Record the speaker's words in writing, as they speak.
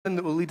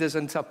that will lead us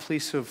into a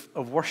place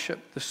of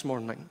worship this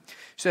morning.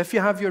 So if you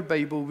have your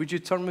Bible, would you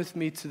turn with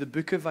me to the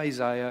book of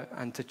Isaiah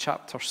and to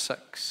chapter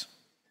 6?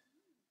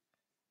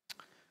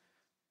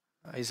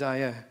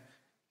 Isaiah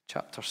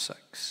chapter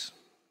 6.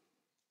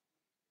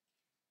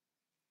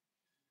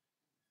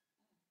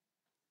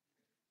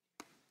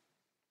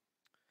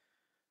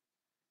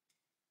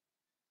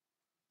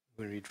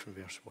 We read from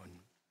verse 1.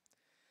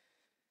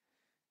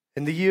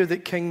 In the year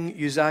that King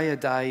Uzziah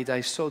died, I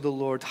saw the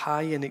Lord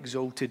high and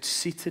exalted,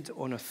 seated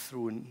on a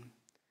throne,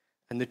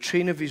 and the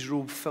train of his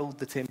robe filled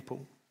the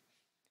temple.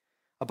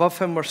 Above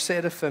him were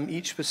seraphim,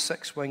 each with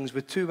 6 wings.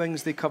 With 2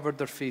 wings they covered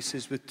their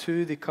faces, with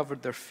 2 they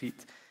covered their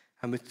feet,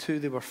 and with 2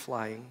 they were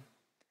flying.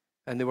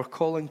 And they were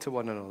calling to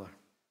one another,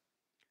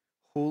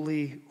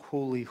 Holy,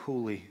 holy,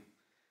 holy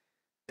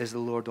is the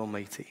Lord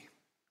Almighty.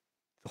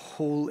 The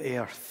whole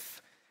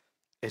earth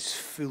is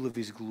full of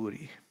his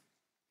glory.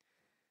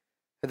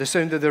 At the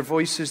sound of their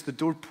voices, the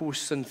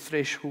doorposts and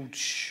thresholds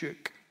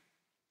shook,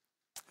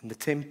 and the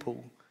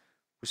temple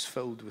was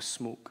filled with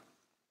smoke.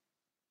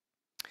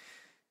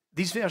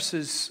 These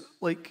verses,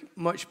 like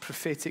much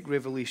prophetic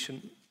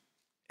revelation,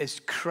 is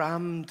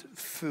crammed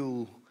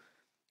full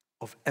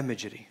of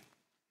imagery.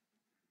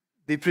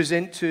 They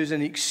present to us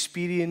an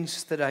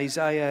experience that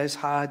Isaiah has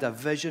had, a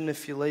vision,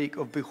 if you like,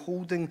 of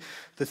beholding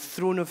the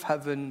throne of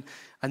heaven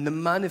and the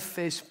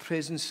manifest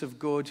presence of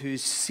God who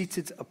is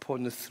seated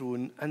upon the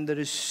throne. And there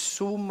is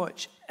so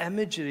much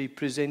imagery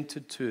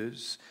presented to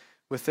us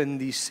within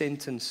these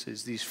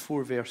sentences, these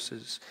 4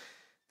 verses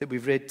that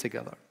we've read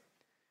together.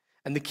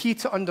 And the key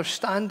to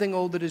understanding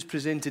all that is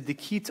presented, the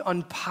key to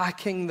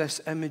unpacking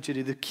this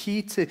imagery, the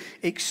key to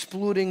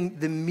exploring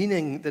the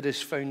meaning that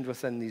is found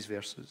within these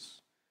verses,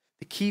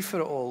 the key for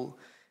it all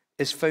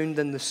is found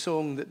in the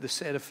song that the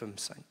seraphim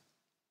sing.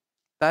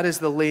 That is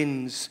the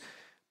lens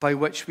by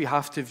which we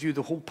have to view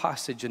the whole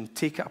passage and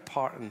take it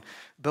apart and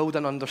build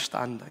an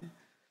understanding.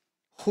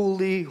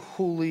 Holy,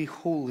 holy,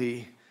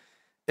 holy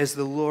is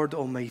the Lord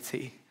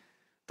Almighty.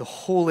 The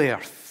whole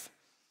earth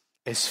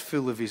is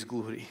full of his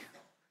glory.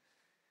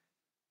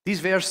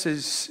 These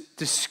verses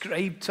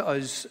describe to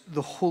us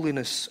the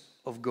holiness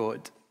of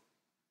God.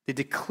 They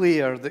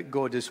declare that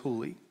God is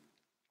holy.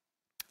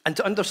 And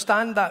to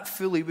understand that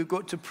fully, we've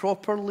got to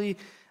properly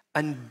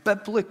and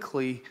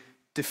biblically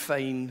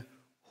define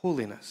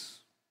holiness.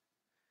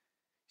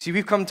 See,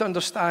 we've come to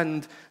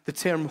understand the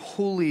term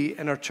holy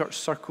in our church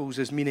circles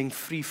as meaning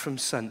free from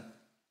sin.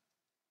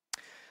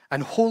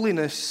 And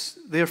holiness,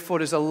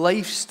 therefore, is a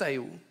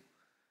lifestyle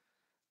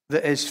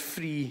that is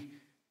free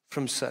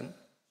from sin.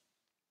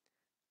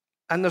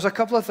 And there's a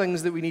couple of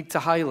things that we need to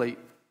highlight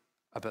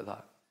about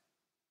that.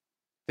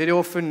 Very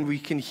often we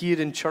can hear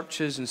in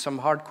churches, and some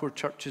hardcore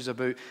churches,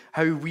 about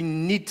how we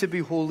need to be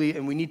holy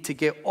and we need to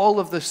get all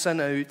of the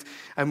sin out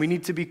and we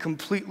need to be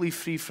completely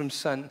free from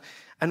sin.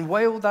 And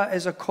while that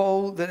is a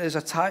call that is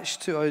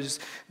attached to us,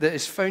 that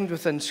is found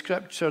within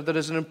Scripture, there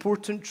is an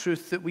important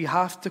truth that we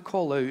have to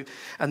call out,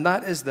 and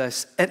that is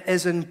this: it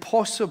is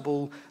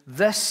impossible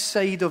this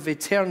side of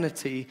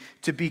eternity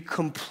to be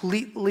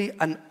completely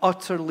and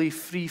utterly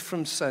free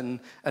from sin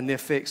and the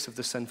effects of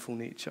the sinful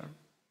nature.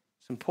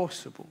 It's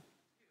impossible.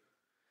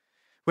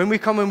 When we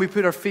come and we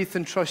put our faith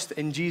and trust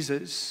in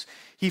Jesus,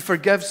 he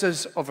forgives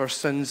us of our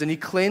sins and he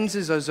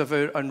cleanses us of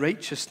our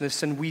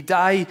unrighteousness, and we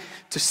die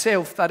to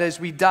self. That is,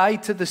 we die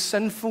to the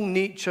sinful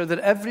nature that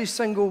every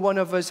single one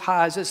of us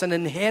has. It's an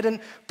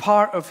inherent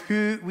part of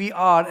who we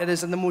are. It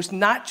is the most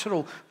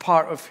natural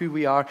part of who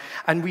we are.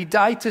 And we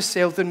die to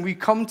self and we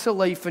come to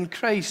life in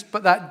Christ.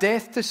 But that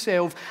death to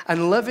self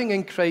and living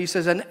in Christ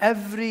is an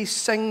every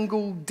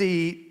single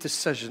day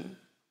decision.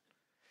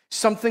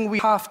 Something we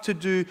have to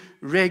do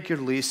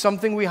regularly,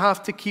 something we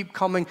have to keep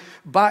coming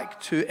back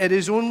to. It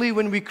is only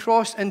when we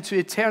cross into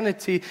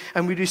eternity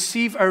and we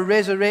receive our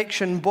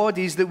resurrection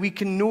bodies that we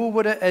can know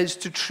what it is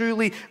to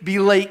truly be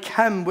like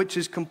him, which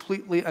is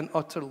completely and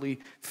utterly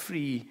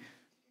free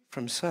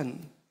from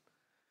sin.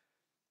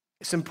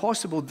 It's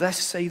impossible this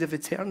side of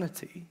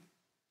eternity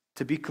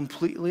to be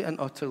completely and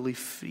utterly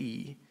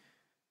free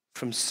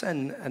from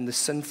sin and the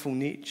sinful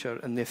nature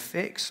and the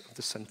effects of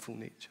the sinful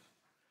nature.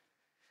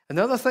 And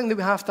the other thing that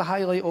we have to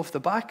highlight off the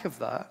back of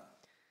that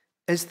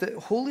is that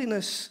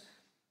holiness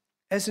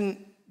isn't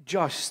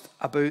just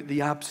about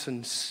the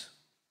absence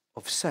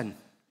of sin.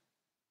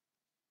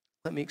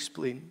 Let me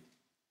explain.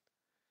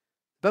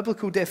 The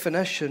biblical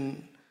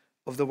definition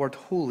of the word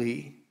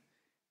holy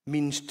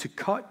means to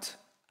cut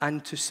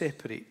and to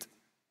separate.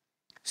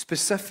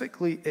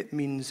 Specifically, it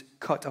means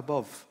cut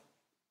above.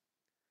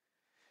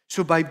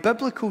 So by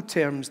biblical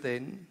terms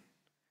then,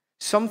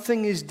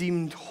 something is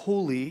deemed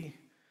holy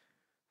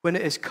when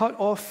it is cut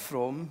off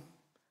from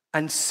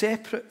and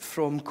separate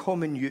from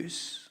common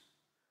use,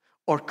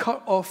 or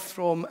cut off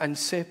from and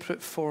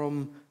separate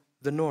from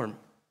the norm.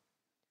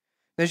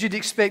 Now, as you'd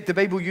expect, the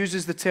Bible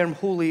uses the term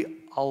holy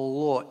a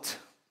lot.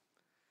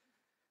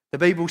 The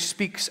Bible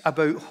speaks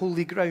about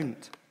holy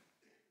ground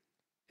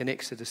in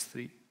Exodus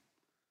 3,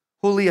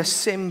 holy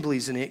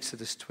assemblies in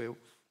Exodus 12,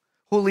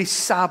 holy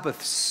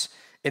Sabbaths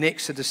in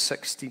Exodus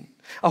 16.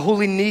 A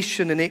holy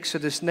nation in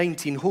Exodus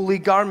 19, holy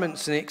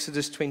garments in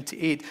Exodus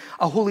 28,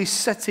 a holy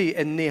city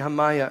in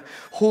Nehemiah,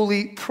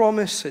 holy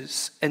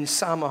promises in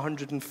Psalm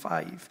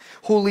 105,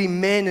 holy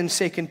men in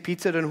 2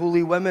 Peter and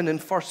holy women in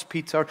 1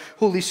 Peter,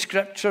 holy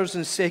scriptures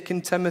in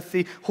 2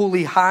 Timothy,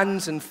 holy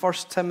hands in 1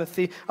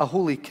 Timothy, a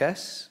holy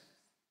kiss,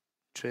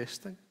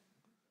 interesting,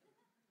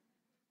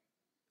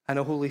 and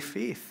a holy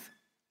faith.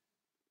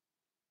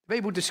 The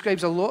Bible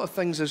describes a lot of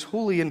things as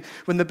holy, and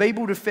when the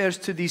Bible refers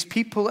to these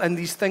people and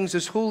these things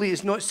as holy,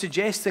 it's not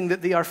suggesting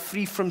that they are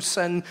free from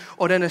sin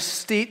or in a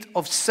state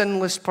of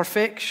sinless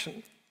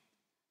perfection.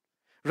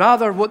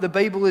 Rather, what the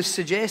Bible is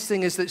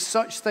suggesting is that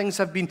such things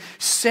have been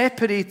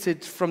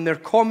separated from their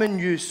common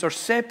use or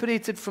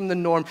separated from the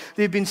norm.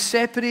 They've been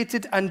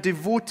separated and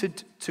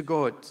devoted to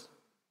God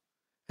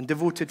and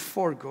devoted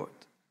for God.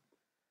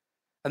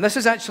 And this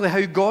is actually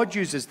how God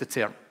uses the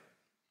term.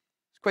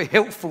 Quite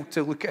helpful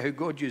to look at how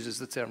God uses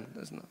the term,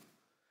 isn't it?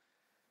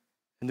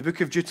 In the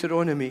book of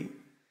Deuteronomy,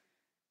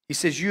 he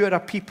says, you are a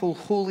people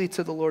holy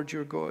to the Lord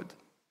your God.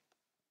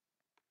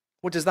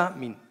 What does that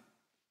mean?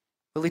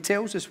 Well, he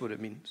tells us what it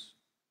means.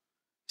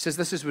 He says,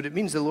 this is what it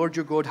means. The Lord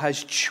your God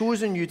has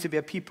chosen you to be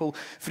a people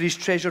for his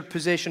treasured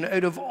possession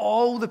out of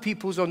all the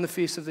peoples on the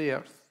face of the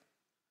earth.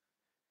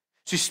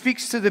 So he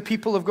speaks to the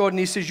people of God and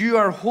he says, you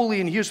are holy.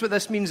 And here's what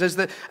this means is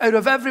that out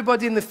of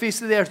everybody in the face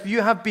of the earth,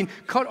 you have been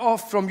cut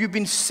off from, you've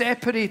been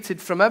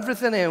separated from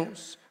everything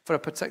else for a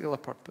particular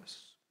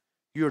purpose.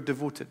 You are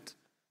devoted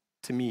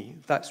to me.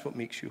 That's what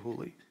makes you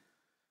holy.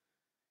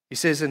 He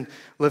says in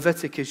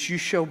Leviticus, you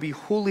shall be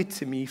holy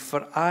to me,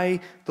 for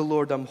I, the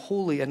Lord, am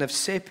holy and have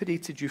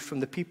separated you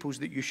from the peoples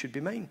that you should be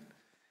mine.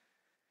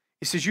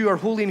 He says, you are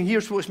holy, and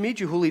here's what's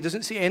made you holy. He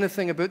doesn't say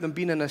anything about them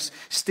being in a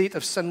state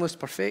of sinless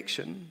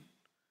perfection.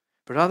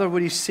 But rather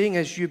what he's saying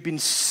is you've been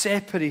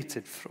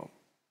separated from,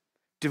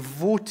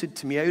 devoted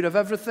to me. Out of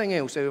everything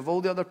else, out of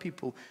all the other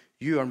people,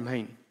 you are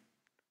mine.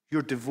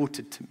 You're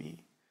devoted to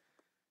me.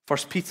 1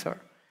 Peter,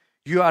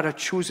 you are a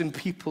chosen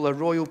people, a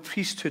royal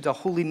priesthood, a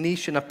holy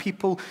nation, a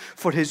people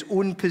for his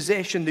own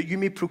possession, that you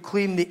may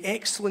proclaim the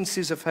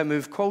excellencies of him who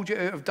have called you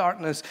out of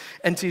darkness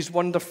into his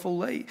wonderful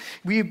light.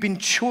 We have been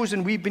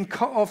chosen, we've been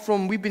cut off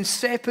from, we've been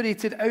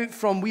separated out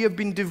from, we have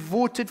been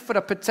devoted for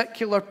a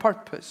particular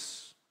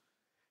purpose.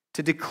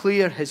 To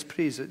declare his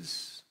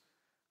praises.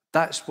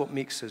 That's what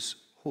makes us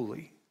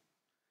holy.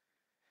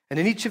 And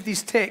in each of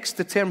these texts,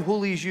 the term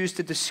holy is used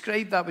to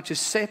describe that which is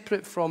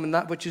separate from and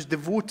that which is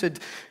devoted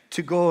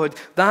to God.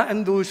 That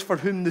and those for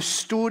whom the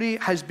story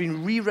has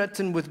been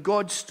rewritten with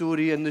God's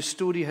story and the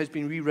story has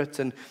been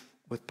rewritten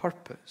with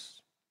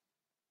purpose.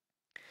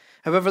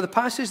 However, the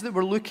passage that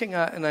we're looking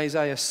at in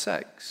Isaiah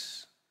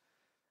 6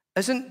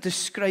 isn't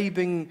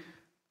describing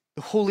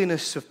the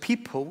holiness of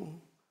people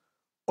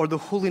or the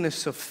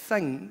holiness of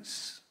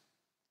things.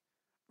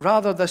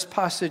 Rather, this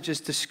passage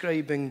is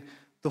describing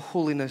the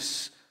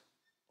holiness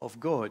of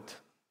God.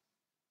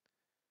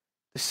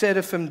 The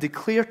seraphim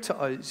declare to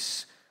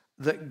us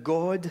that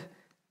God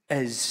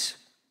is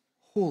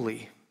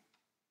holy.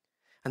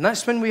 And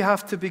that's when we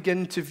have to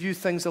begin to view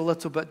things a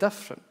little bit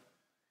different.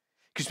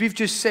 Because we've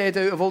just said,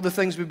 out of all the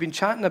things we've been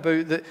chatting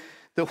about, that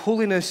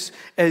holiness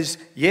is,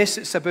 yes,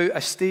 it's about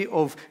a state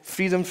of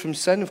freedom from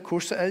sin. Of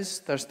course it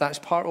is. That's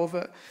part of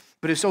it.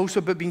 But it's also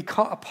about being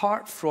cut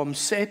apart from,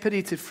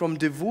 separated from,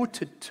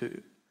 devoted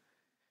to.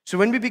 So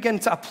when we begin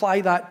to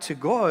apply that to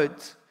God,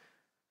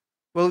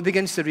 well, it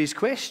begins to raise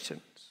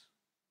questions.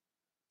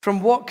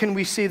 From what can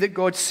we say that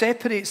God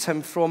separates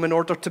him from in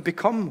order to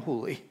become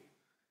holy?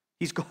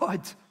 He's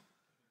God.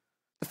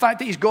 The fact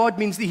that he's God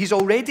means that he's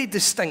already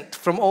distinct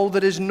from all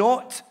that is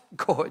not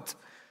God.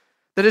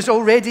 There is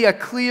already a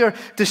clear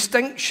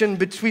distinction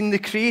between the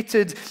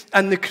created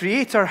and the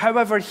creator.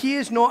 However, he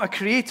is not a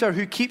creator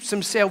who keeps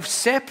himself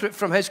separate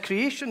from his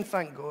creation,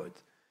 thank God.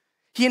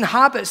 He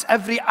inhabits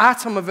every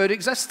atom of our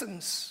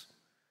existence.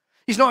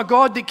 He's not a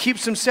God that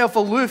keeps himself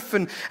aloof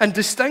and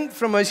distinct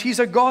from us. He's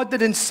a God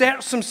that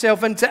inserts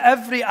himself into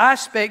every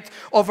aspect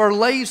of our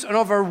lives and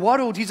of our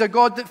world. He's a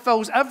God that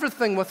fills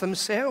everything with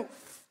himself.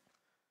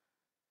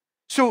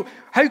 So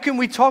how can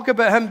we talk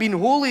about him being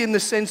holy in the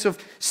sense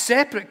of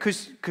separate?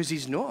 Because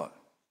he's not.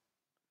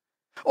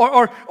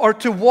 Or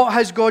to what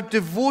has God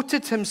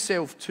devoted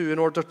himself to in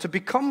order to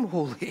become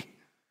holy?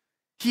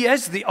 He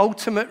is the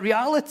ultimate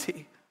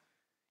reality.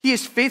 He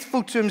is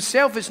faithful to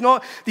himself. It's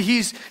not that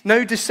he's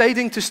now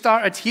deciding to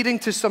start adhering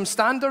to some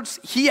standards.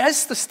 He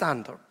is the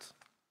standard.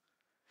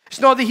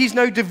 It's not that he's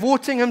now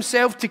devoting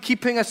himself to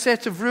keeping a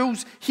set of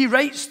rules. He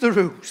writes the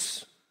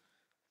rules.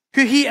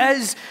 Who he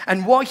is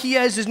and what he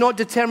is not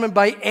determined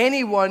by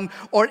anyone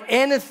or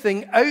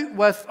anything out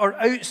with or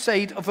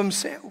outside of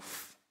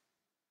himself.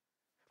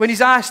 When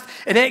he's asked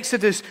in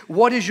Exodus,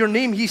 what is your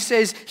name? He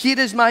says, here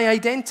is my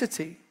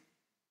identity.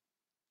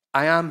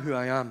 I am who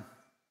I am.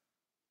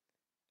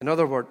 In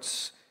other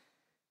words,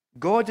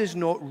 God is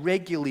not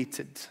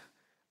regulated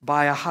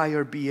by a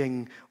higher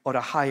being or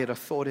a higher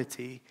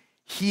authority.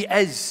 He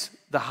is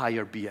the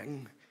higher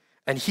being,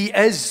 and he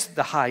is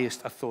the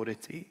highest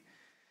authority.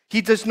 He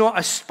does not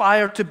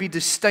aspire to be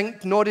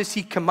distinct, nor is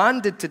he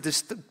commanded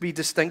to be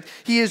distinct.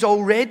 He is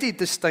already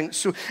distinct.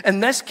 So in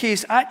this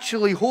case,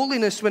 actually,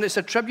 holiness, when it's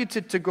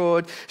attributed to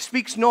God,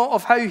 speaks not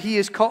of how he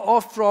is cut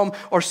off from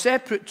or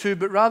separate to,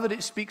 but rather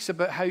it speaks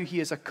about how he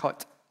is a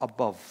cut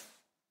above.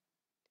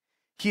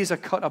 He is a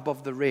cut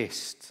above the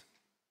rest,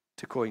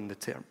 to coin the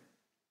term.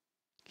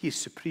 He is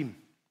supreme.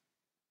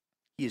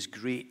 He is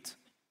great.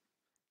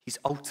 He's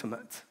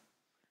ultimate.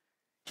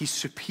 He's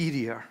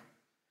superior.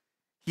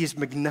 He is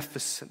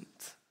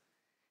magnificent.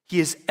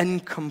 He is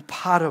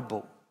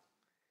incomparable.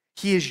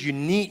 He is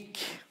unique.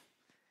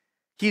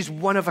 He is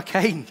one of a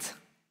kind.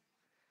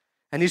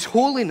 And his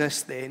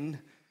holiness, then,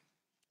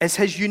 is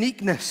his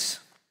uniqueness.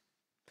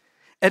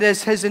 It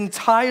is his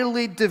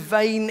entirely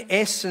divine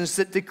essence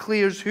that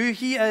declares who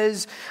he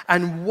is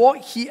and what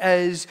he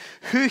is.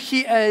 Who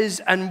he is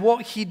and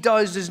what he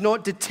does is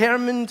not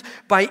determined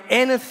by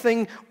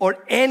anything or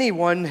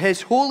anyone.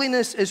 His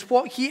holiness is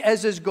what he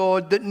is as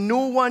God, that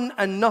no one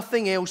and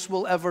nothing else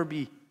will ever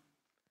be.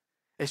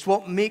 It's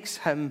what makes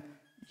him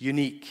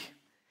unique.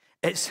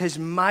 It's his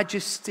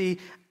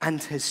majesty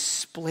and his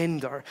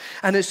splendor.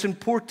 And it's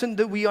important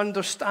that we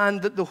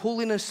understand that the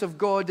holiness of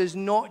God is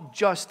not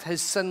just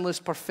his sinless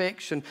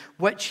perfection,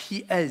 which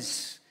he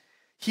is.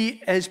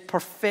 He is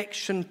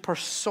perfection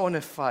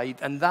personified,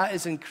 and that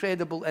is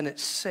incredible in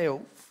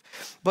itself.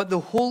 But the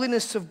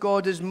holiness of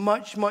God is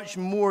much, much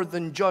more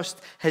than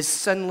just his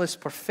sinless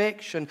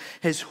perfection.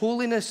 His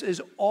holiness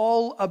is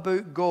all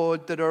about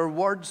God that our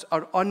words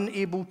are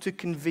unable to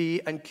convey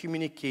and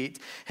communicate.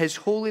 His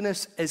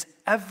holiness is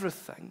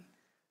everything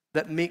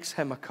that makes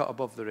him a cut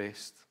above the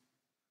rest,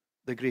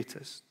 the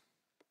greatest.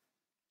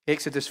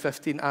 Exodus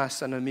 15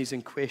 asks an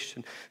amazing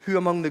question. Who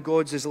among the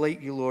gods is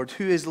like you, Lord?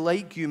 Who is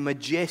like you,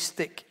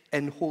 majestic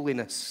in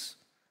holiness,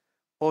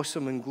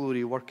 awesome in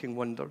glory, working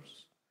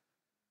wonders?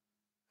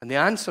 And the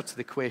answer to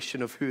the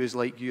question of who is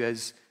like you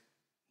is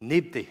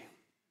nobody.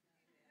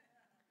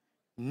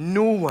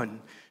 No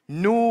one,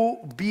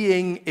 no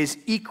being is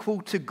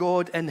equal to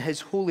God in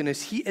his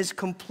holiness. He is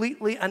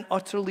completely and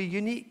utterly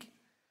unique.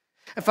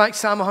 In fact,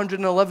 Psalm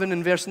 111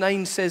 in verse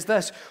 9 says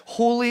this,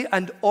 holy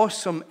and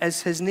awesome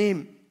is his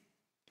name.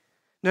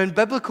 Now, in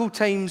biblical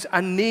times,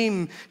 a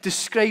name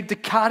described the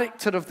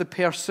character of the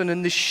person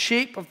and the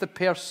shape of the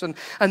person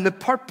and the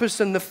purpose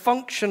and the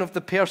function of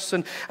the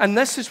person. And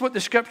this is what the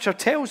scripture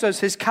tells us.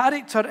 His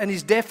character and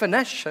his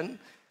definition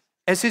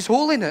is his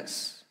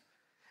holiness.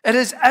 It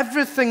is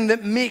everything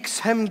that makes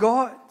him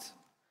God.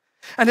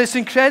 And it's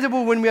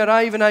incredible when we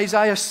arrive in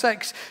Isaiah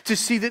 6 to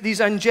see that these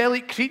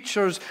angelic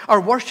creatures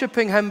are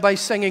worshiping him by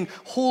singing,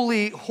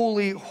 holy,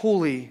 holy,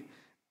 holy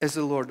is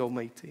the Lord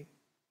Almighty.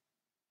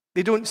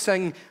 They don't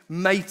sing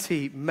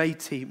mighty,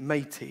 mighty,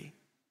 mighty.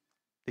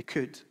 They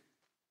could,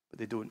 but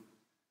they don't.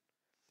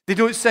 They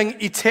don't sing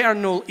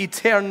eternal,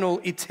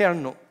 eternal,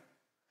 eternal.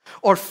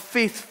 Or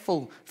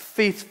faithful,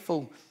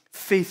 faithful,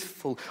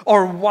 faithful.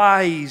 Or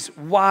wise,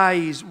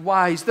 wise,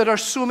 wise. There are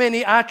so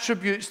many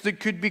attributes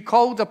that could be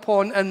called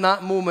upon in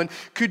that moment,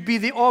 could be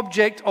the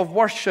object of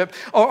worship,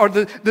 or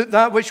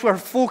that which our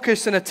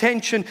focus and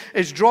attention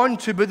is drawn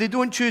to, but they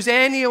don't choose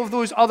any of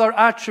those other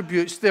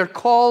attributes. Their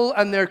call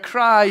and their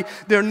cry,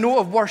 their note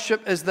of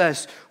worship is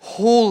this: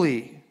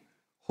 holy,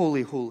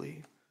 holy,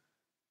 holy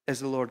is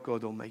the Lord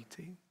God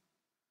Almighty.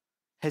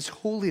 His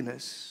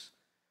holiness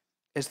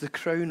is the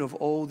crown of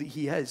all that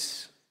he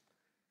is.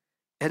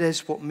 It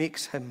is what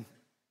makes him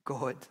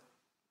God.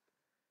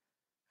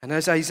 And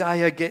as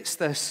Isaiah gets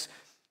this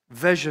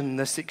vision,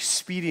 this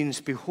experience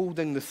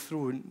beholding the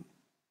throne,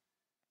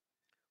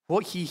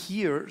 what he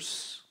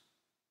hears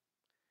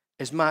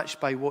is matched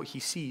by what he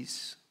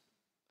sees.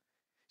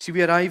 See,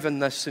 we arrive in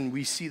this and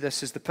we see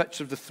this as the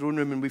picture of the throne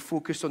room, and we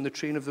focus on the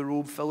train of the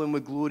robe filling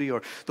with glory,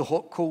 or the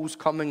hot coals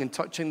coming and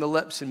touching the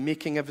lips and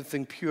making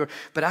everything pure.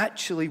 But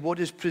actually what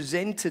is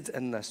presented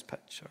in this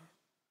picture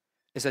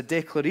is a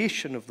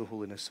declaration of the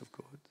holiness of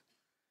God,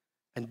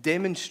 and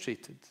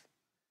demonstrated,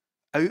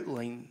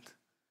 outlined,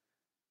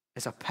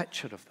 is a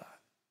picture of that,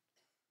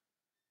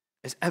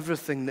 is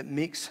everything that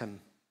makes him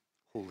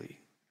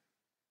holy.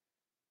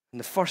 And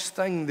the first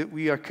thing that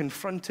we are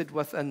confronted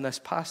with in this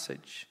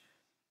passage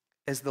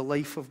is the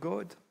life of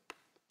God.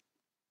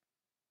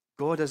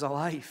 God is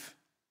alive.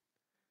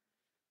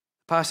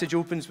 The passage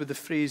opens with the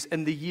phrase,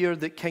 in the year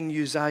that King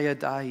Uzziah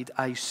died,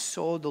 I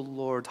saw the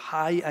Lord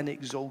high and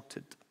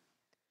exalted,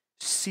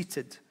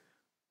 seated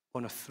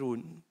on a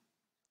throne.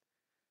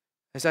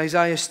 As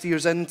Isaiah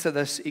steers into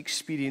this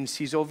experience,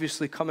 he's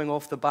obviously coming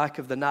off the back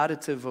of the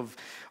narrative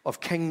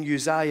of King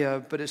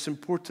Uzziah, but it's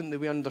important that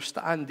we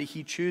understand that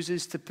he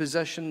chooses to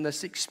position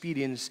this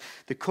experience.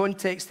 The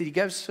context that he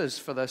gives us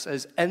for this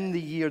is, in the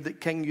year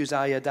that King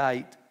Uzziah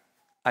died,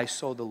 I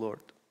saw the Lord.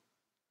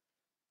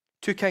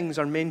 Two kings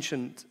are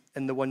mentioned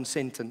in the one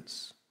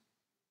sentence.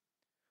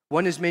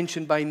 One is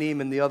mentioned by name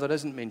and the other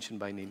isn't mentioned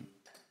by name.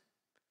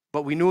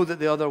 But we know that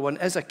the other one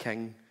is a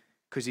king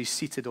because he's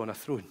seated on a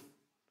throne.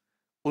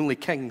 Only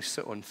kings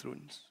sit on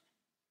thrones.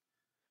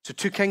 So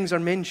two kings are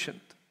mentioned.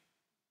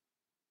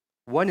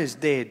 One is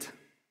dead,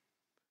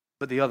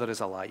 but the other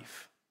is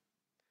alive.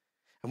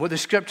 And what the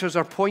scriptures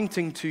are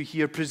pointing to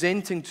here,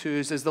 presenting to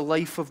us, is the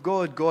life of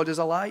God. God is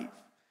alive.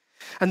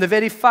 And the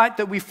very fact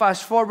that we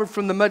fast forward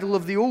from the middle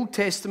of the Old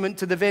Testament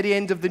to the very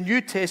end of the New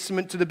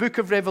Testament, to the book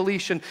of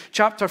Revelation,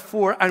 chapter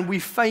 4, and we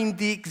find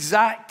the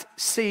exact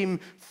same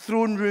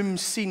throne room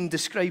scene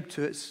described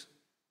to us.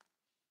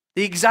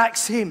 The exact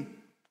same.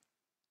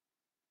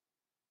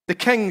 The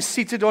king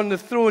seated on the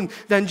throne,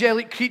 the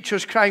angelic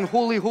creatures crying,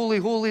 "Holy, holy,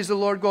 holy is the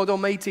Lord God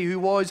Almighty, who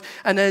was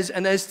and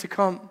is to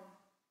come."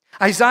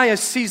 Isaiah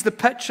sees the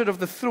picture of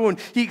the throne.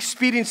 He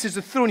experiences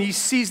the throne. He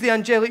sees the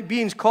angelic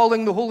beings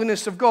calling the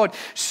holiness of God.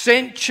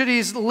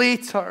 Centuries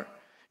later,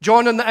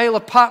 John on the Isle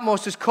of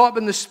Patmos is caught up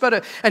in the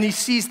Spirit, and he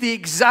sees the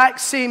exact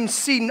same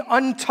scene,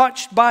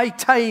 untouched by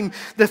time.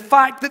 The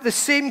fact that the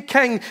same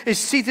king is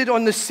seated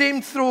on the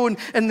same throne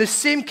in the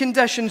same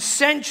conditions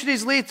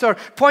centuries later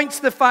points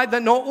to the fact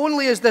that not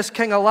only is this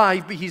king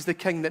alive, but he's the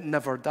king that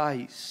never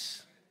dies.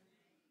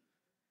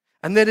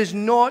 And there is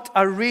not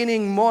a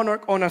reigning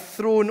monarch on a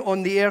throne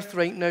on the earth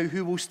right now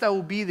who will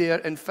still be there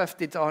in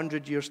 50 to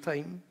 100 years'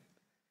 time.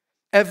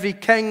 Every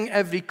king,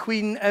 every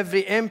queen,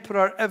 every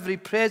emperor, every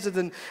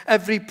president,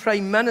 every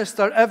prime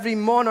minister, every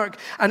monarch,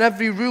 and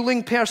every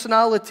ruling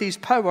personality's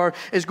power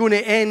is going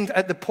to end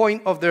at the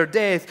point of their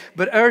death.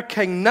 But our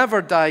king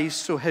never dies,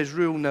 so his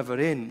rule never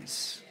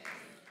ends.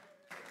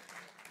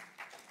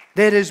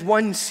 There is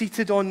one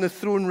seated on the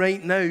throne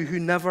right now who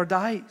never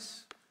dies.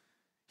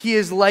 He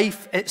is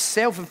life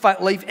itself. In fact,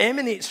 life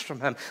emanates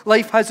from him.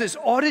 Life has its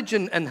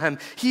origin in him.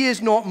 He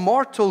is not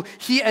mortal.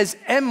 He is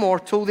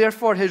immortal.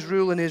 Therefore, his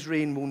rule and his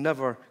reign will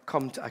never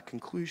come to a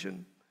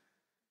conclusion.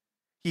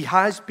 He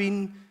has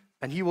been,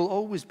 and he will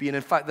always be. And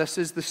in fact, this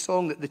is the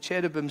song that the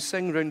cherubim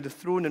sing round the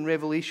throne in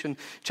Revelation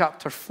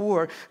chapter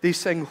 4. They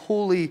sing,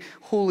 "Holy,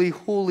 holy,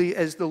 holy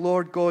is the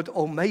Lord God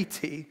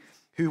Almighty,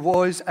 who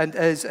was and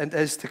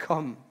is to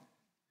come."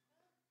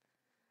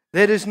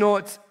 There is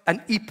not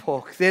an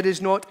epoch, there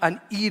is not an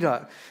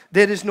era,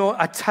 there is not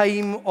a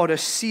time or a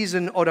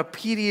season or a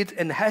period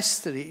in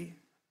history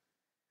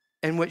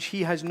in which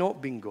he has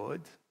not been God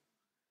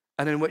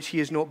and in which he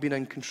has not been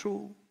in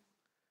control.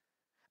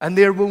 And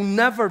there will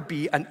never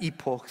be an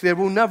epoch, there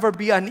will never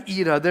be an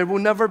era, there will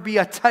never be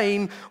a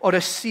time or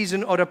a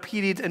season or a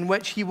period in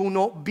which he will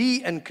not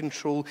be in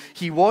control.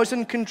 He was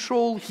in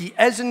control, he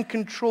is in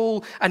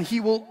control, and he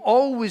will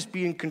always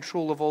be in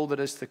control of all that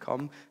is to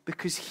come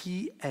because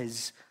he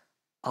is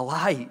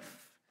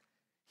alive.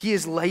 He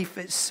is life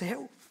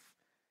itself.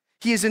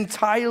 He is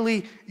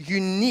entirely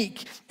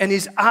unique in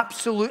his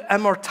absolute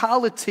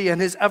immortality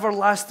and his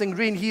everlasting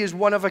reign. He is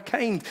one of a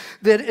kind.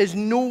 There is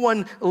no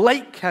one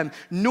like him.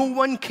 No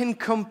one can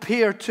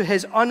compare to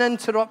his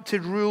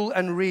uninterrupted rule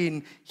and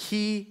reign.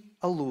 He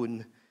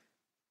alone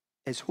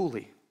is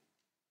holy.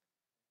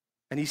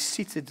 And he's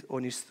seated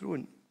on his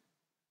throne.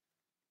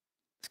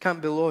 This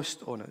can't be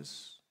lost on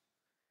us.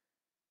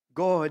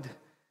 God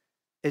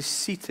is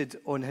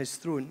seated on his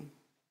throne.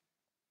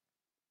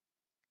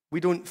 We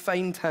don't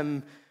find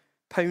him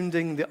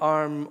pounding the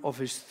arm of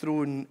his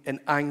throne in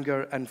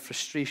anger and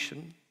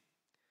frustration.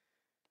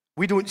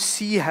 We don't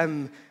see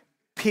him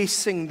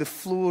pacing the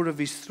floor of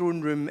his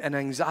throne room in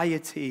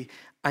anxiety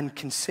and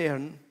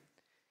concern.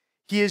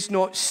 He is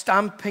not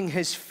stamping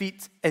his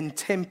feet in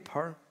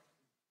temper.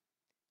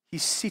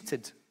 He's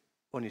seated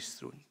on his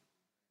throne.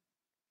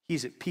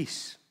 He's at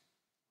peace.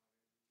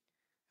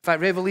 In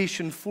fact,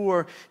 Revelation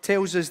 4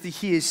 tells us that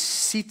he is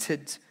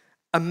seated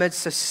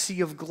amidst a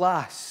sea of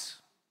glass.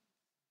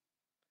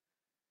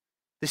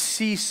 The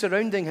sea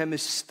surrounding him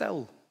is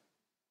still.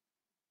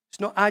 It's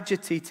not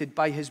agitated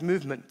by his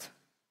movement.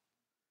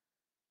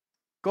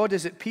 God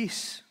is at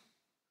peace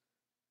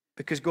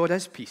because God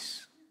is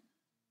peace.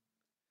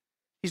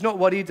 He's not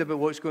worried about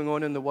what's going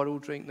on in the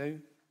world right now.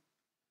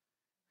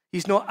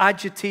 He's not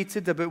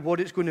agitated about what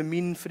it's going to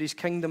mean for his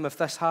kingdom if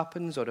this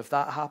happens or if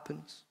that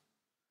happens.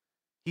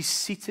 He's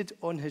seated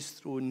on his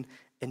throne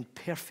in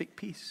perfect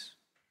peace.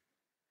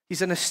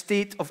 He's in a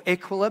state of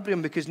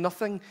equilibrium because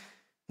nothing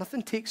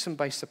takes him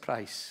by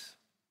surprise.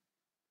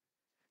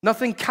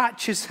 Nothing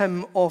catches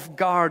him off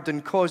guard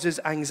and causes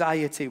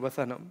anxiety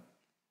within him.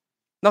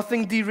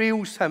 Nothing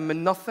derails him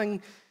and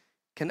nothing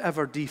can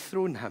ever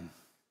dethrone him.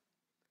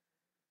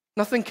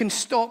 Nothing can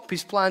stop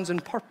his plans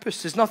and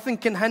purposes. Nothing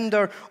can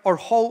hinder or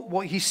halt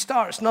what he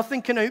starts.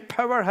 Nothing can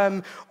outpower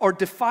him or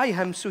defy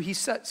him, so he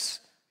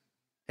sits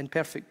in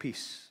perfect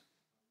peace.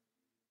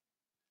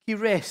 He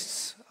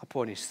rests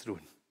upon his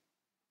throne.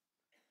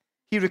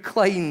 He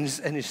reclines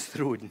in his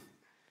throne.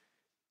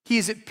 He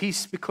is at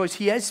peace because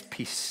he is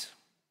peace.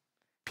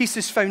 Peace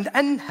is found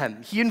in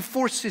him. He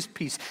enforces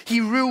peace.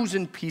 He rules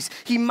in peace.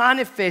 He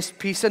manifests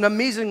peace. And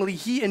amazingly,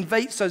 he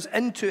invites us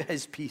into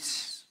his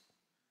peace.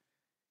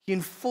 He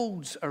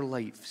enfolds our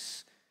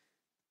lives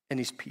in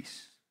his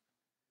peace.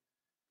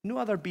 No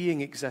other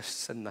being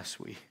exists in this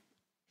way.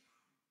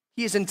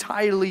 He is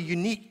entirely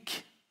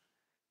unique.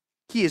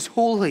 He is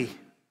holy.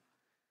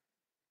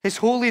 His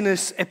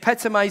holiness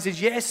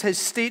epitomizes, yes, his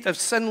state of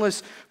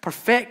sinless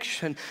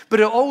perfection,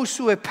 but it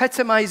also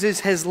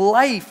epitomizes his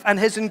life and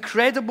his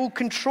incredible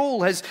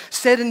control, his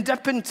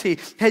serendipity,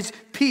 his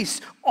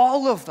peace.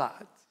 All of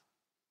that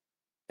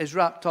is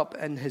wrapped up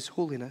in his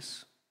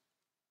holiness.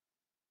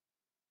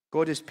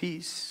 God is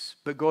peace,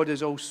 but God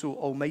is also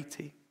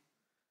almighty.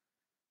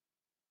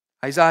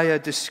 Isaiah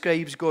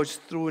describes God's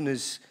throne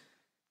as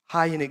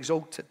high and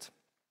exalted.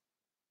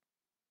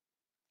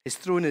 His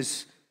throne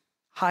is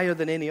higher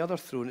than any other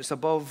throne. It's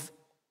above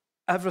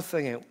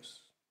everything else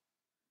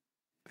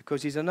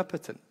because he's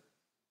omnipotent.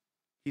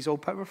 He's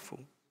all-powerful.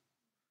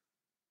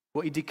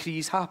 What he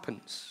decrees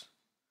happens.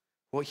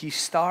 What he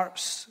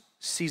starts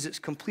sees its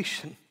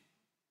completion.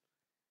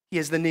 He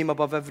has the name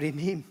above every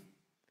name.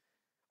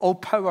 All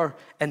power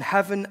in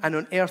heaven and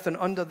on earth and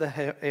under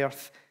the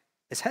earth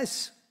is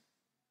his.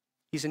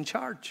 He's in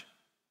charge.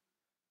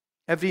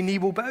 Every knee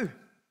will bow.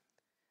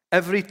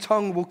 Every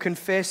tongue will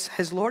confess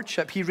his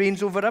lordship. He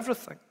reigns over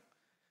everything.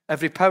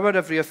 Every power,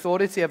 every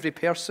authority, every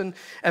person,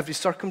 every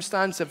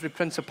circumstance, every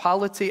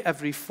principality,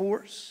 every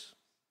force.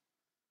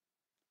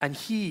 And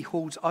he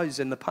holds us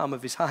in the palm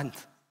of his hand.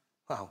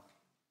 Wow.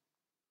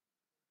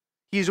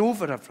 He is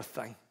over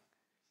everything.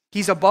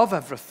 He's above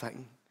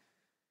everything.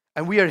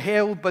 And we are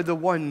held by the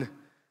one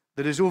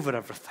that is over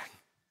everything.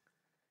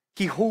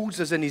 He holds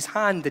us in his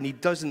hand and he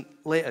doesn't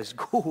let us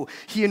go.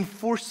 He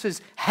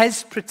enforces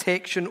his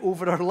protection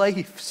over our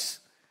lives.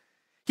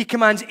 He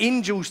commands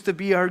angels to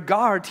be our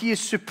guard. He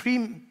is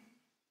supreme.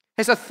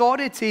 His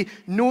authority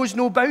knows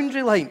no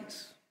boundary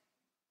lines.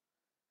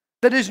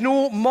 There is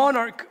no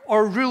monarch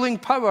or ruling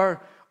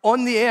power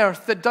on the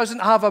earth that doesn't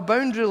have a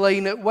boundary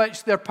line at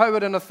which their power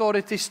and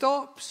authority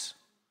stops.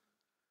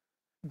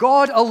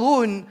 God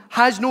alone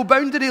has no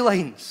boundary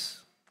lines.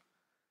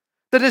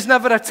 There is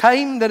never a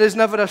time, there is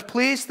never a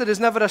place, there is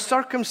never a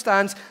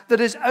circumstance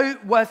that is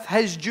out with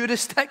his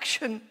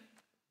jurisdiction.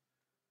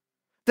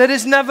 There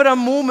is never a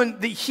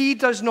moment that he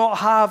does not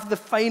have the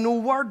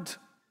final word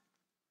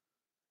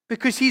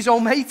because he's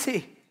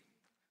almighty.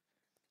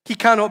 He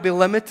cannot be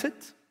limited.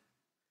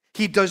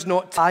 He does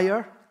not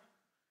tire.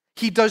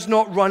 He does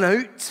not run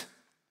out.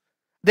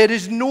 There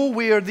is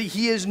nowhere that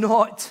he is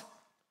not.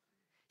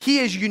 He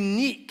is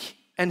unique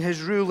in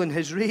his rule and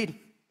his reign.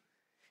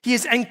 He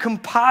is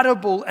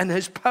incomparable in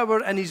his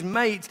power and his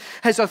might.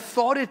 His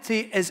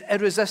authority is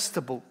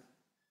irresistible.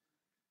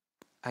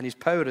 And his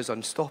power is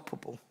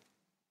unstoppable.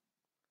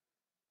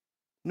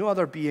 No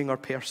other being or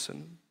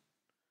person,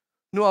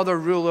 no other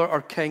ruler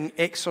or king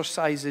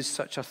exercises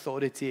such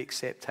authority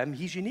except him.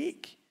 He's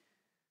unique.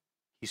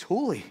 He's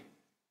holy.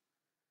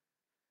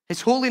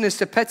 His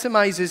holiness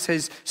epitomizes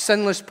his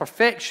sinless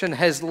perfection,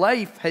 his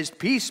life, his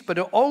peace, but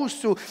it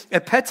also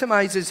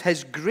epitomizes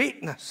his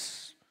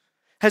greatness.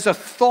 His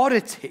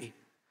authority,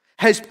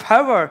 his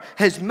power,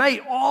 his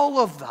might, all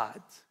of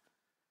that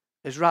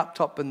is wrapped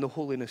up in the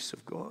holiness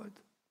of God.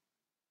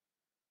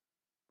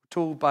 We're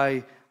told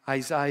by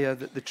Isaiah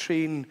that the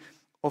train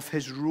of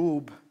his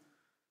robe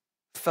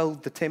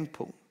filled the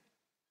temple.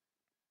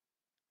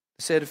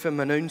 The seraphim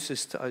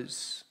announces to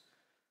us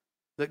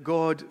that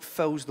God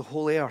fills the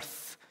whole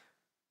earth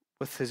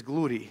with his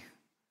glory.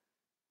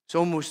 It's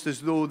almost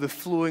as though the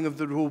flowing of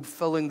the robe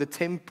filling the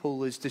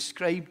temple is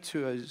described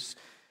to us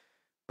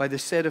by the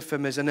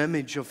seraphim as an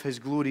image of his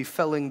glory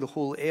filling the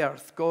whole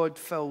earth. God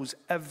fills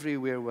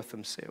everywhere with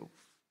himself.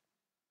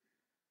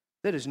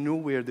 There is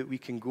nowhere that we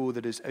can go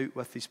that is out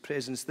with his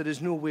presence. There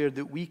is nowhere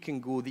that we can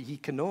go that he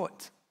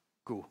cannot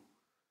go.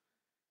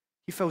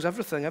 He fills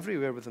everything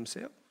everywhere with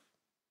himself.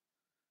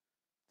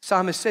 The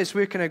psalmist says,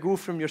 where can I go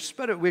from your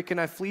spirit? Where can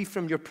I flee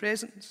from your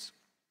presence?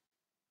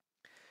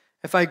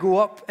 If I go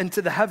up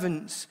into the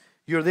heavens,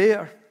 you're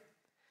there.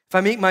 If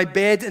I make my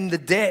bed in the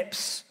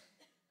depths,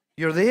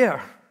 you're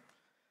there.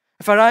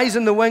 If I rise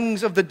on the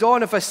wings of the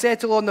dawn, if I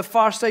settle on the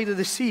far side of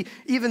the sea,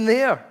 even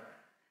there,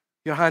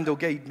 your hand will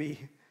guide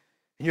me,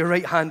 and your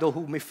right hand will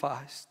hold me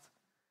fast.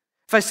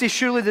 If I say,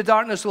 surely the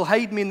darkness will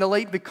hide me and the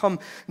light become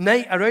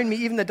night around me,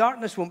 even the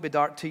darkness won't be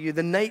dark to you.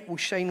 The night will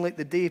shine like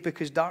the day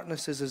because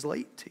darkness is as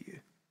light to you.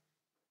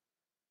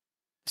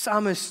 The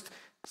psalmist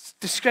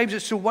describes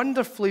it so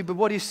wonderfully, but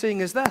what he's saying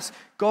is this: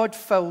 God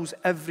fills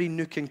every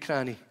nook and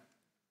cranny.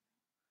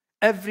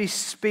 Every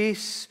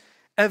space,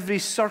 every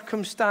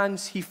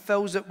circumstance, he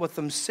fills it with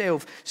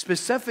himself.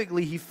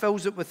 Specifically, he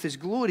fills it with his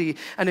glory.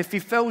 And if he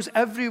fills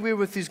everywhere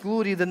with his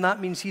glory, then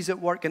that means he's at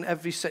work in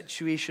every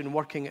situation,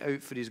 working it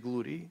out for his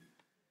glory.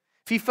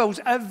 If he fills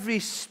every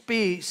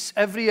space,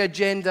 every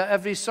agenda,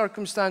 every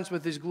circumstance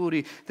with his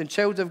glory, then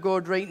child of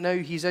God, right now,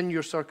 he's in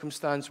your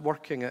circumstance,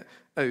 working it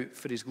out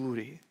for his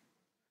glory.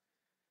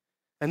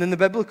 And in the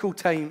biblical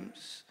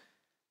times,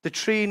 the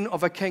train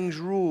of a king's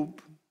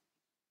robe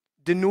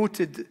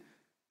denoted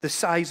the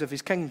size of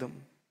his kingdom.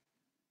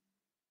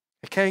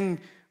 A king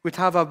would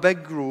have a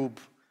big robe,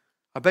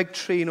 a big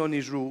train on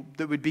his robe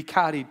that would be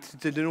carried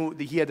to denote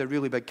that he had a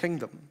really big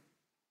kingdom.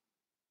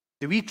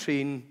 The wee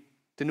train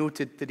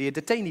denoted that he had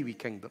a tiny wee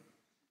kingdom.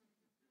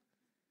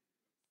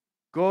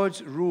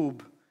 God's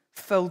robe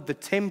filled the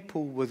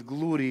temple with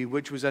glory,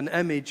 which was an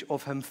image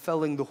of him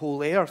filling the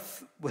whole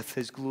earth with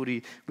his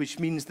glory, which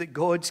means that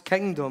God's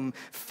kingdom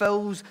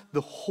fills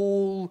the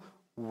whole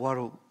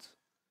world.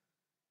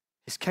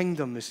 His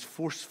kingdom is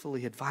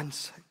forcefully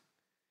advancing.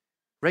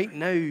 Right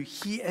now,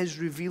 he is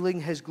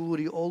revealing his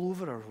glory all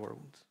over our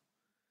world.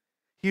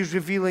 He is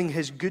revealing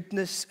his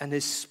goodness and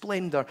his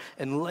splendor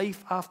in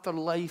life after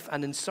life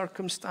and in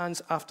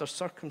circumstance after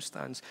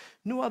circumstance.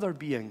 No other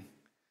being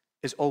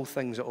is all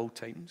things at all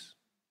times.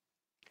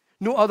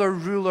 No other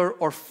ruler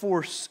or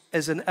force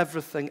is in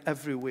everything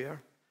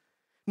everywhere.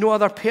 No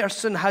other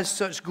person has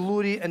such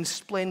glory and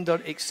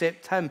splendor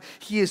except him.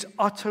 He is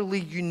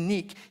utterly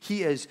unique.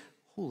 He is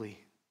holy.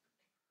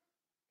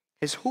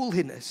 His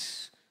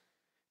holiness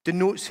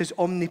denotes his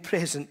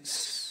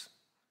omnipresence,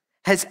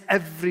 his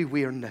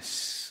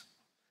everywhereness,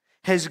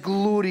 his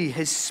glory,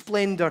 his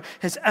splendor,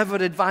 his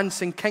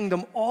ever-advancing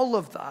kingdom. All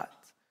of that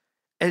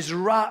is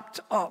wrapped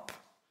up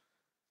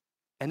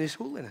in his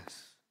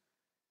holiness.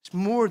 It's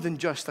more than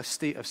just a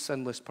state of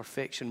sinless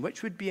perfection,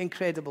 which would be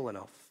incredible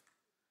enough.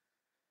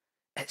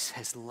 It's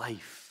his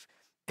life.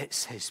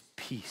 It's his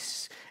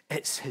peace.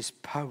 It's his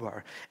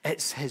power.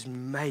 It's his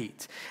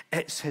might.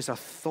 It's his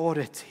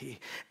authority.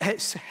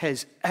 It's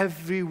his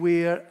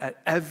everywhere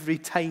at every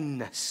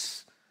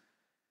timeness.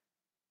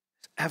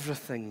 It's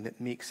everything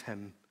that makes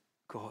him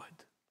God.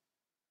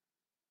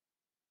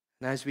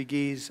 And as we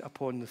gaze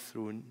upon the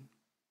throne,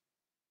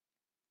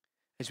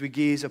 as we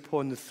gaze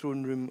upon the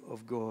throne room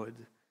of God,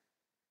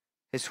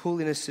 his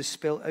holiness is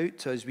spelled out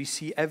to us. We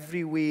see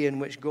every way in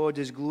which God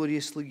is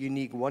gloriously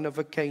unique, one of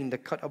a kind, a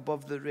cut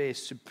above the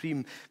rest,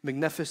 supreme,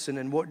 magnificent.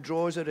 And what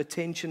draws our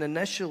attention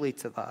initially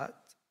to that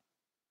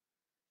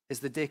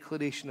is the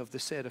declaration of the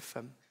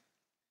seraphim,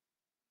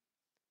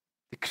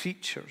 the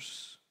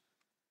creatures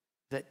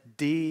that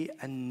day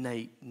and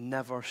night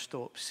never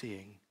stop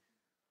saying,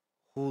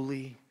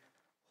 holy,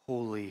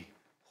 holy,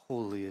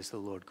 holy is the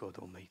Lord God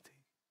Almighty.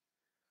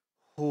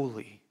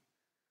 Holy,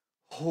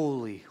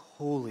 holy,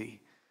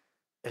 holy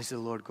is the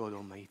Lord God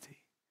Almighty.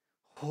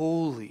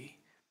 Holy,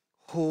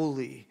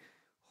 holy,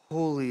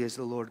 holy is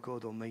the Lord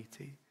God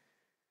Almighty.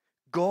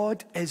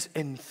 God is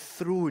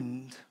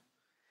enthroned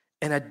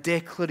in a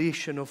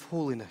declaration of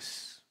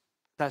holiness.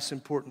 That's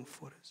important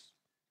for us.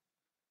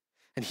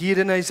 And here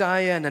in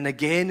Isaiah and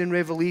again in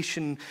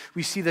Revelation,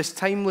 we see this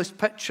timeless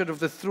picture of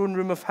the throne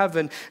room of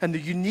heaven and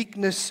the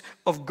uniqueness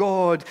of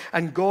God.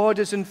 And God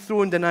is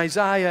enthroned in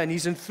Isaiah and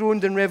he's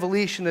enthroned in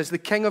Revelation as the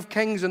King of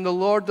Kings and the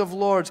Lord of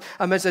Lords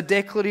and as a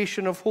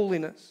declaration of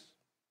holiness.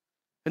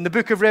 In the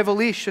book of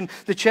Revelation,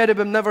 the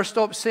cherubim never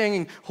stop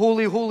singing,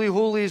 holy, holy,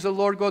 holy is the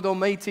Lord God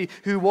Almighty,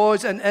 who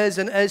was and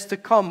is to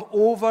come,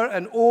 over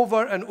and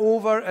over and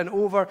over and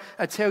over.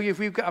 I tell you, if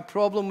we've got a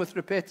problem with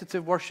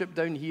repetitive worship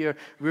down here,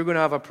 we're going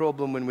to have a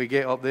problem when we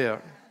get up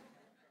there.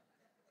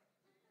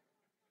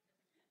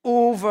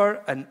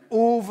 Over and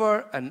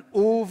over and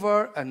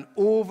over and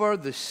over,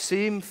 the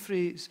same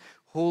phrase,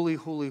 holy,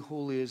 holy,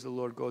 holy is the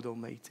Lord God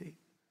Almighty.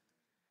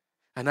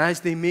 And as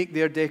they make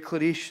their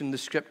declaration, the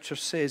scripture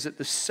says, at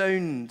the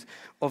sound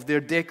of their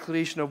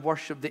declaration of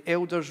worship, the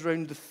elders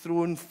round the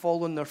throne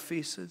fall on their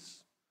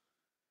faces.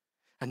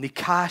 And they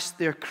cast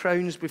their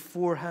crowns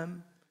before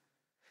him.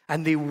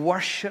 And they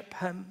worship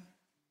him,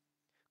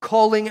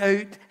 calling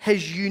out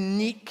his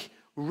unique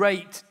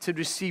right to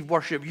receive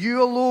worship.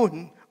 You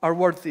alone are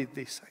worthy,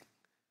 they sing.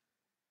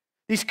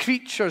 These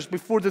creatures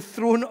before the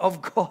throne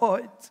of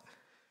God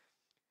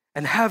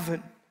in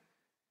heaven,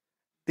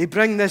 they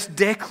bring this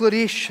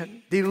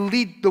declaration. They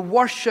lead the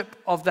worship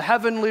of the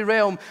heavenly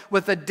realm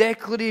with a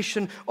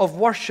declaration of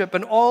worship.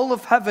 And all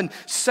of heaven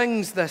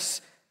sings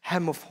this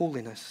hymn of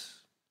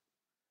holiness.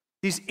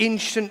 These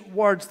ancient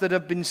words that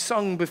have been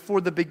sung before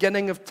the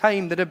beginning of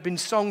time, that have been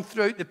sung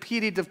throughout the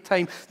period of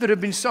time, that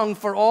have been sung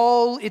for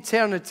all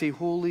eternity.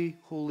 Holy,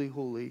 holy,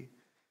 holy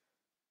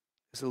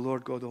is the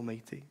Lord God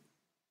Almighty.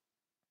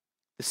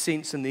 The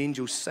saints and the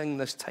angels sing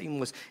this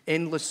timeless,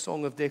 endless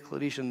song of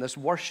declaration, this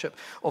worship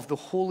of the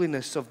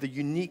holiness of the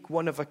unique,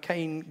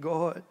 one-of-a-kind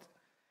God.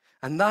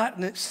 And that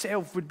in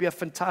itself would be a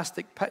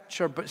fantastic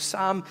picture, but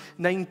Psalm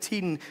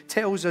 19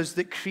 tells us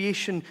that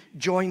creation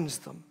joins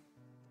them.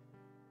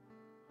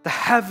 The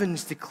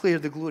heavens declare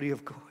the glory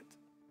of God.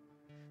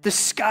 The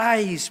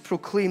skies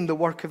proclaim the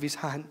work of his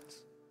hands.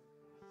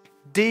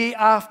 Day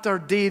after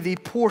day they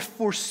pour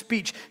forth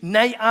speech.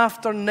 Night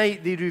after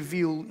night they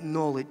reveal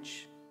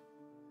knowledge.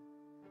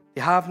 They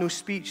have no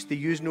speech, they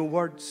use no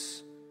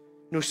words.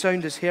 No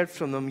sound is heard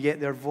from them, yet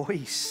their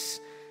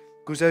voice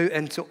goes out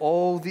into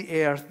all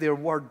the earth, their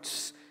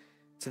words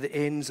to the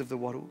ends of the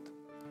world.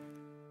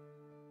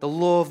 The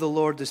law of the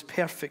Lord is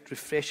perfect,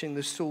 refreshing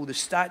the soul. The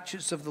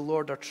statutes of the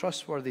Lord are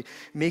trustworthy,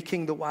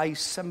 making the wise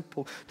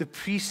simple. The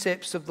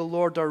precepts of the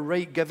Lord are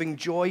right, giving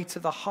joy to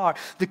the heart.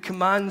 The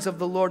commands of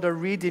the Lord are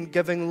radiant,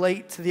 giving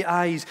light to the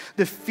eyes.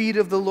 The fear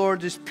of the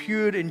Lord is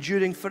pure,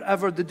 enduring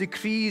forever. The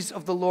decrees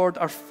of the Lord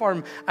are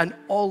firm, and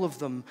all of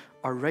them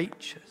are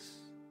righteous.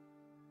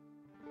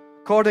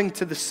 According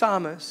to the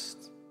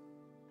psalmist,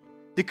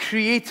 the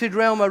created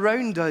realm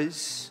around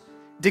us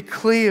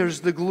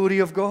declares the glory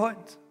of God.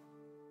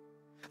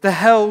 The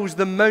hills,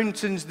 the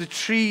mountains, the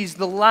trees,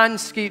 the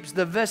landscapes,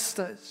 the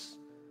vistas,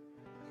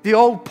 they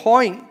all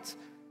point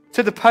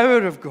to the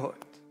power of God,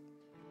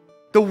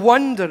 the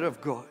wonder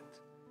of God,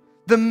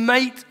 the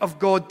might of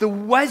God, the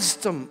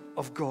wisdom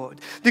of God.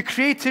 The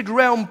created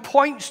realm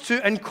points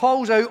to and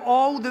calls out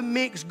all that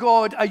makes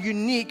God a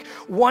unique,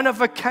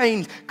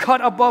 one-of-a-kind,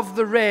 cut above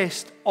the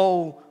rest,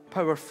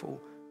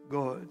 all-powerful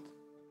God.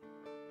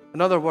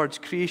 In other words,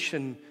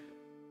 creation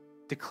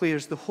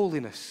declares the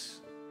holiness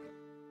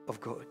of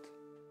God.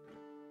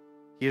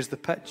 Here's the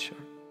picture.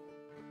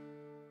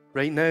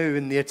 Right now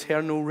in the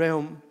eternal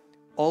realm,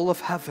 all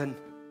of heaven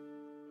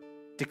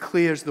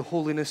declares the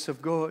holiness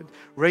of God.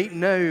 Right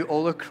now,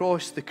 all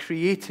across the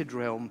created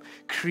realm,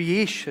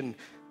 creation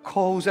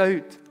calls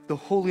out the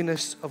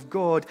holiness of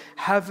God.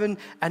 Heaven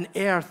and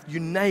earth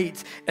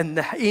unite in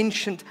the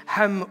ancient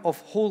hymn of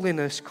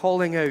holiness,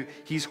 calling out,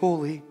 He's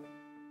holy.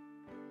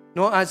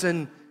 Not as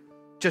in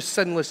just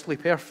sinlessly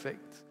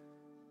perfect,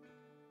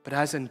 but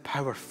as in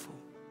powerful,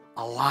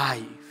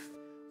 alive,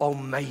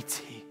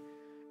 almighty,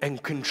 in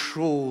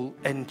control,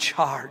 in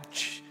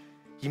charge.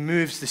 He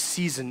moves the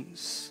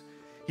seasons.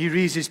 He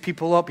raises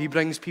people up. He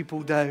brings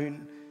people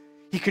down.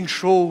 He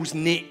controls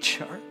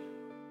nature.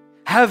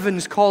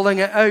 Heaven's calling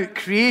it out.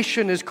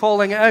 Creation is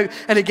calling it out.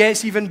 And it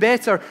gets even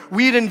better.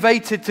 We're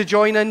invited to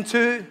join in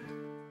too.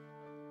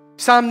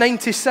 Psalm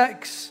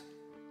 96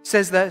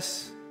 says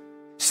this: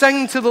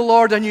 sing to the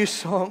Lord a new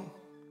song.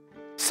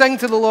 Sing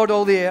to the Lord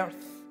all the earth.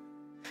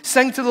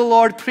 Sing to the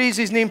Lord, praise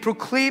His name.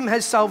 Proclaim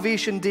His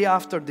salvation day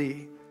after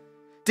day.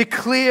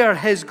 Declare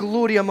His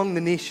glory among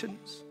the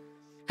nations.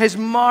 His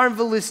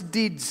marvelous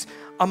deeds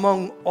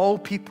among all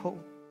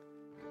people,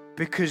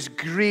 because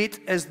great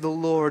is the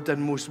Lord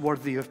and most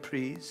worthy of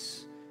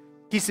praise.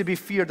 He's to be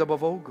feared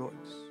above all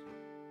gods,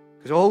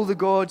 because all the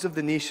gods of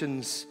the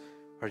nations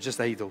are just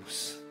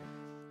idols,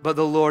 but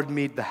the Lord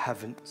made the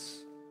heavens.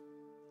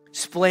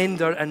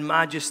 Splendor and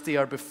majesty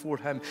are before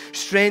Him.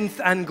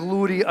 Strength and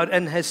glory are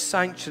in His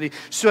sanctuary.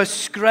 So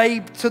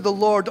ascribe to the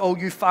Lord, all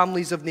you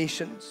families of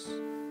nations.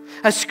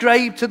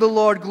 Ascribe to the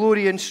Lord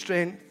glory and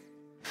strength.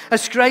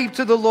 Ascribe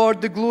to the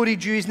Lord the glory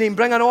due His name.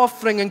 Bring an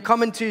offering and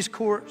come into His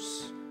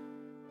courts.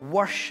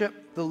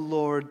 Worship the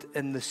Lord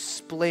in the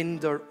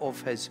splendor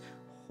of His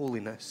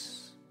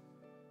holiness.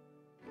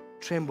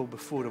 Tremble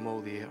before Him, all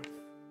the earth.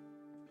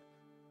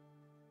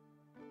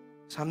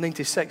 Psalm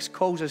 96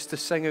 calls us to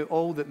sing out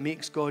all that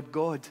makes God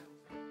God.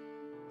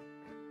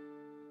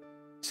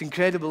 It's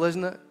incredible,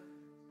 isn't it?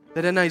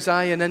 That in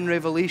Isaiah and in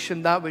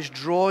Revelation, that which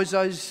draws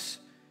us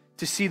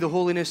to see the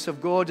holiness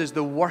of God is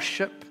the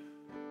worship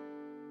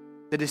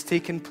that has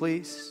taken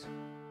place.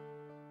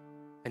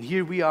 And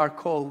here we are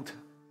called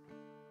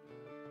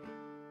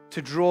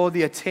to draw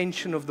the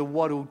attention of the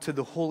world to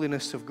the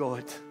holiness of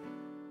God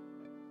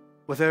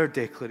with our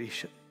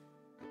declaration.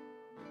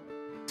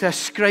 To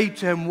ascribe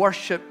to Him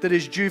worship that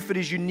is due for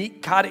His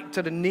unique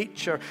character and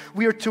nature.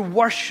 We are to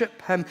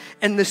worship Him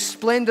in the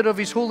splendor of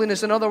His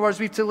holiness. In other words,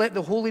 we have to let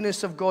the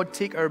holiness of God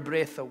take our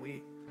breath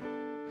away.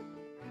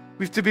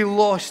 We have to be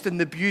lost in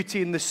the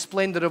beauty and the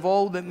splendor of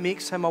all that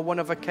makes Him a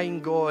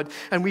one-of-a-kind God.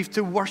 And we have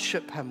to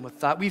worship Him with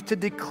that. We have to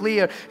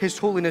declare His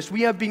holiness.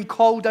 We have been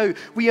called out.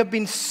 We have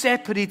been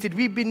separated.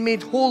 We've been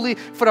made holy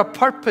for a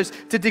purpose,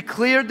 to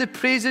declare the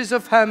praises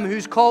of Him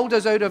who's called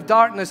us out of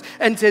darkness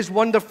into His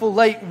wonderful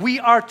light.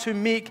 We are to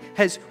make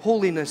His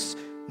holiness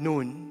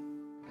known.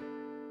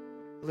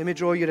 Let me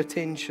draw your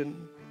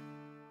attention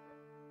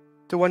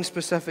to one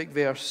specific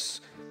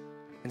verse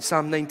in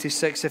Psalm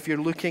 96. If you're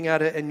looking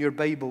at it in your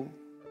Bible,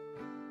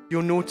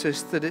 you'll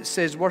notice that it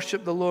says,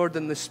 worship the Lord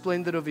in the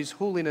splendor of His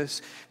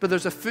holiness. But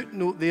there's a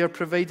footnote there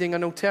providing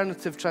an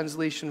alternative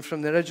translation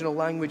from the original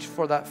language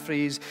for that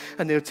phrase.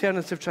 And the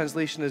alternative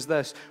translation is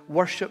this: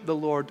 worship the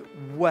Lord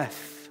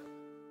with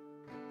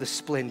the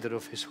splendor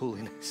of His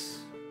holiness.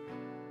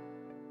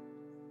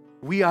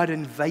 We are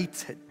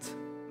invited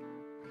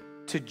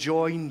to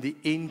join the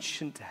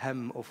ancient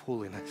hymn of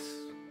holiness.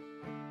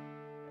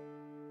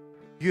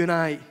 You and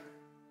I,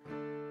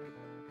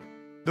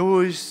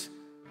 those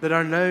that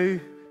are now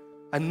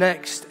and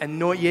next and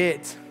not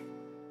yet,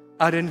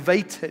 are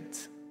invited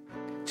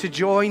to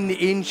join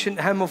the ancient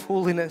hymn of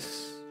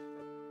holiness,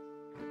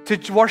 to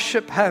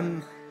worship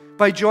Him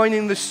by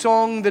joining the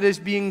song that is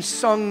being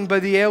sung by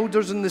the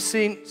elders and the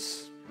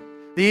saints,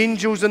 the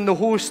angels and the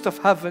host of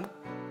heaven,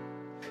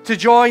 to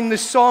join the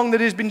song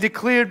that has been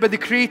declared by the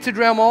created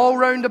realm all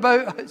round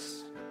about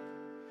us.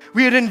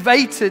 We are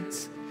invited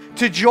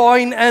to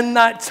join in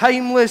that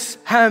timeless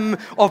hymn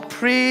of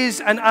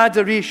praise and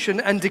adoration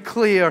and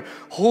declare,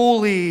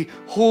 holy,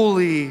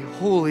 holy,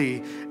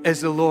 holy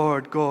is the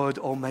Lord God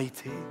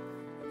Almighty.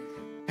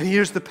 And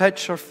here's the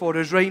picture for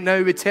us. Right now,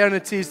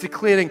 eternity is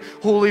declaring,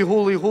 holy,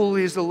 holy,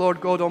 holy is the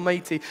Lord God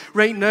Almighty.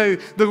 Right now,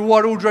 the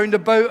world round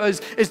about us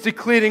is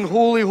declaring,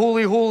 holy,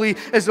 holy, holy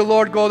is the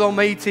Lord God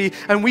Almighty.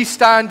 And we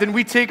stand and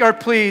we take our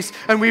place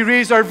and we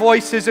raise our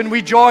voices and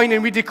we join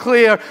and we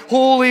declare,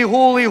 holy,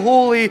 holy,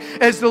 holy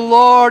is the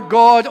Lord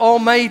God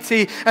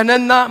Almighty. And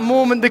in that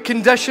moment, the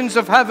conditions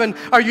of heaven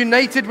are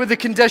united with the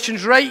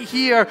conditions right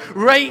here,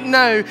 right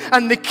now.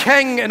 And the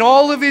King and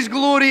all of his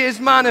glory is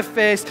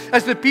manifest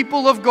as the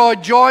people of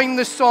God join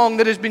the song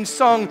that has been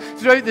sung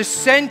throughout the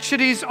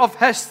centuries of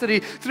history,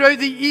 throughout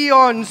the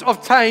eons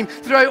of time,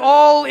 throughout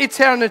all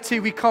eternity.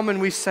 We come and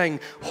we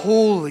sing,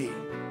 holy,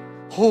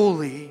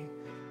 holy,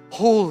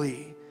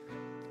 holy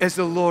is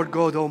the Lord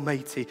God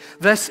Almighty.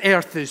 This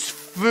earth is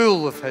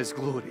full of his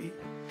glory.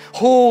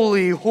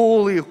 Holy,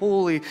 holy,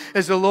 holy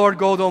is the Lord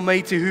God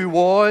Almighty, who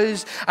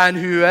was and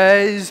who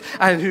is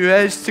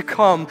to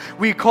come.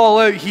 We call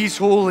out, he's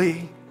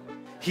holy,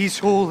 he's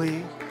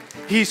holy,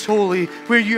 he's holy. Where you